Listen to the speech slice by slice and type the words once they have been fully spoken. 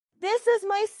This is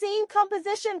my scene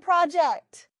composition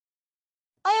project.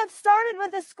 I have started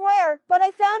with a square, but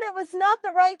I found it was not the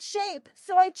right shape,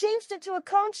 so I changed it to a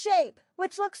cone shape,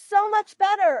 which looks so much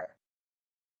better.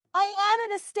 I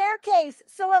added a staircase,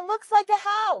 so it looks like a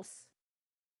house.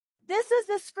 This is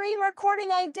the screen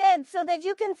recording I did so that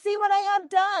you can see what I have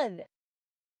done.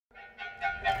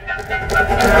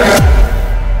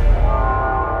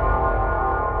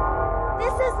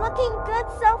 This is looking good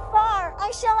so far.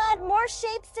 I shall add more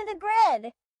shapes to the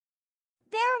grid.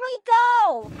 There we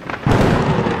go!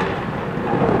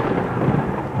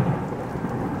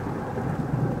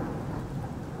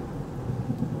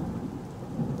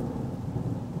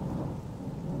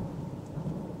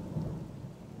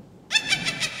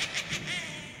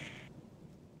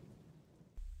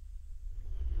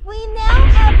 We now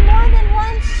have more than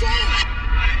one shape.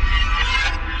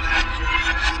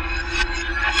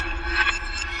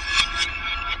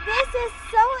 This is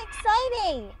so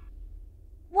exciting.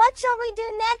 What shall we do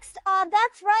next?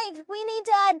 That's right, we need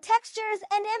to add textures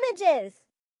and images.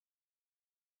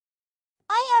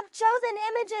 I have chosen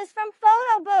images from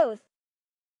Photo Booth.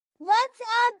 Let's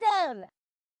add them.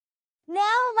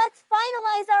 Now let's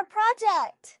finalize our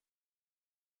project.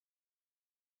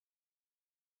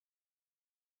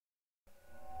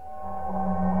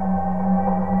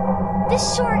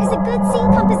 This sure is a good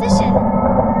scene composition.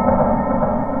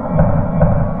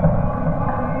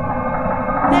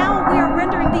 Now we are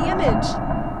rendering the image.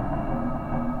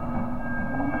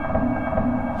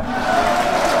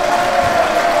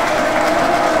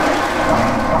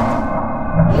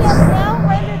 We have now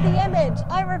rendered the image.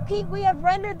 I repeat, we have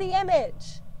rendered the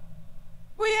image.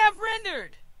 We have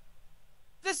rendered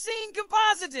the scene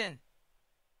composition.